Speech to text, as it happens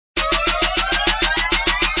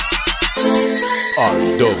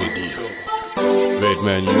ReddD,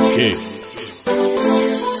 ReddMan UK.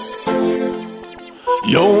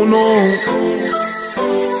 Yo, no.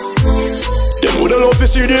 Them woulda love to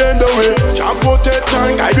see the end of it. Can't protect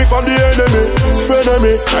and guide me from the enemy.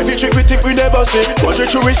 Frenemy, try to trick we think we never see.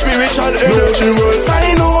 Project through with spiritual energy. The world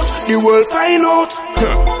find out, the world find out.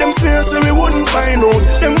 Them snares say we wouldn't find out.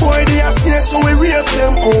 Them boy they are snakes so we rape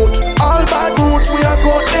them out. All bad roots we are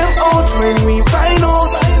cut them out. When we find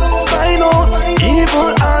out, find out.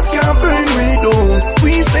 Evil hearts can't bring we down.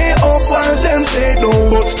 We stay up while them stay down.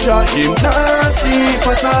 But Jah him not sleep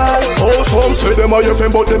at all. Oh, some say them are your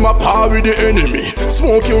friend but them are par with the enemy.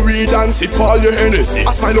 Smoke your weed and sip all your Hennessy.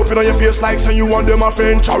 I smile up in on your face like saying you want them a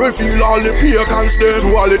friend. Jah will feel all the pagans there. To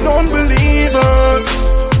all the non-believers,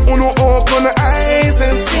 uno open the eyes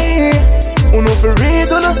and see. Uno for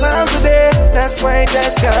read on the sound today. That's why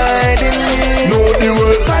Jah's guiding me. No, the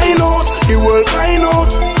world find out, the world find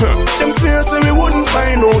out. Them snares say we wouldn't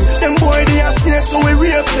find out. Them boy they are snakes so we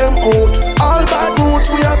rape them out. All bad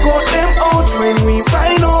roots we are cut them out. When we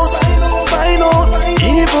find out, find out.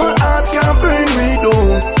 Evil hearts can't bring we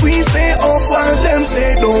down. We stay up while them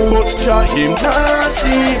stay down. But Jah him not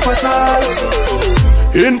sleep at all.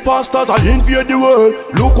 Imposters are invade the world.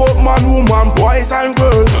 Look up man, woman, boys and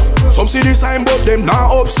girls. Some see this time but them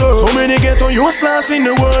not observe. So many get on useless in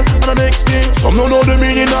the world. And the next thing, some don't know the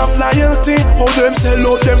meaning of loyalty. How them sell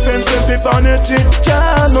out them friends, them for vanity.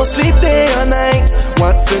 Jah no sleep day and night.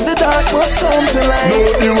 What's in the dark must come to light.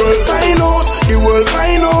 No, the world find out, the world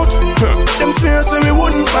find out. Them snares say we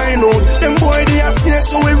wouldn't find out. Them boy they are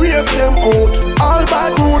snakes so we rape them out. All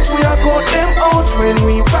bad roots we are cut them out. When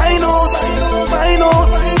we find out, find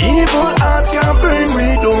out. Evil hearts can't bring we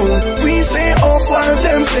down. We stay up while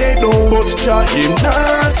them stay down. But Jah him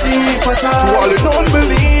not sleep at all. To all the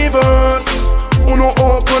non-believers, uno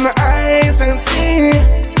open the eyes and see.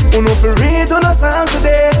 Uno for read on the song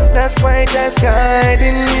today. That's why Jah's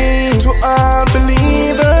guiding me. To all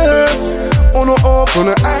believers, uno open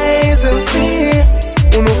the eyes and see.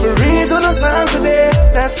 Uno for read on the song today.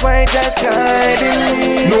 That's why Jah's guiding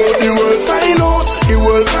me. No, the world find out, the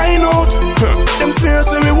world find out. Them snares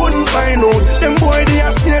say we wouldn't find out. Them boy they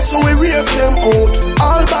are snakes so we rape them out.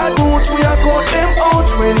 All bad roots we are cut them out.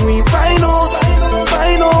 When we find out,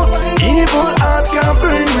 find out. Evil hearts can't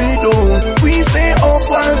bring we down. We stay up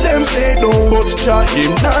while them stay down. But Jah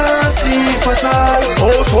him not sleep at all.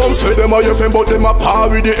 Oh, some say them are your friend but them are par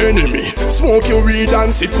with the enemy. Smoke your weed and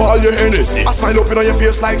sip all your Hennessy. I smile up in on your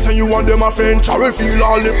face like saying you want them a friend. Jah will feel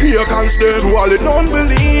all the pagans there. To all the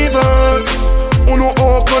non-believers, uno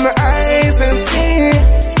open the eyes and see.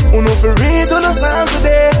 Uno for read on the sound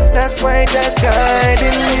today. That's why Jah's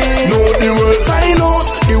guiding me. No, the world find out,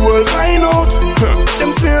 the world find out.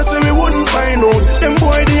 Them snares say we wouldn't find out. Them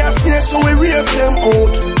boy they are snakes so we rape them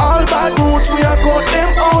out. All bad roots we are cut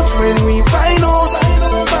them out. When we find out,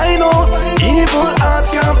 find out. Evil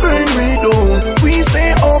hearts can't bring we down. We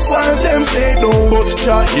stay up while them stay down. But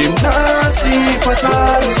Jah him not sleep at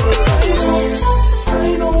all.